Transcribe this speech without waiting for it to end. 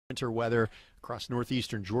Winter weather across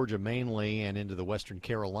northeastern Georgia mainly and into the western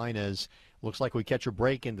Carolinas. Looks like we catch a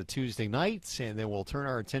break into Tuesday night, and then we'll turn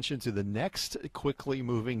our attention to the next quickly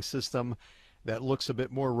moving system that looks a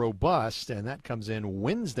bit more robust, and that comes in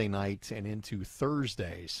Wednesday night and into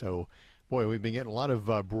Thursday. So, boy, we've been getting a lot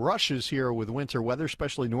of brushes here with winter weather,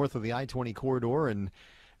 especially north of the I-20 corridor, and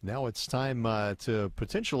now it's time to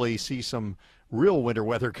potentially see some real winter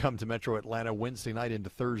weather come to Metro Atlanta Wednesday night into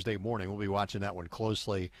Thursday morning. We'll be watching that one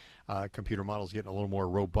closely. Computer models getting a little more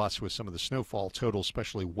robust with some of the snowfall totals,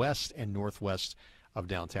 especially west and northwest of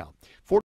downtown.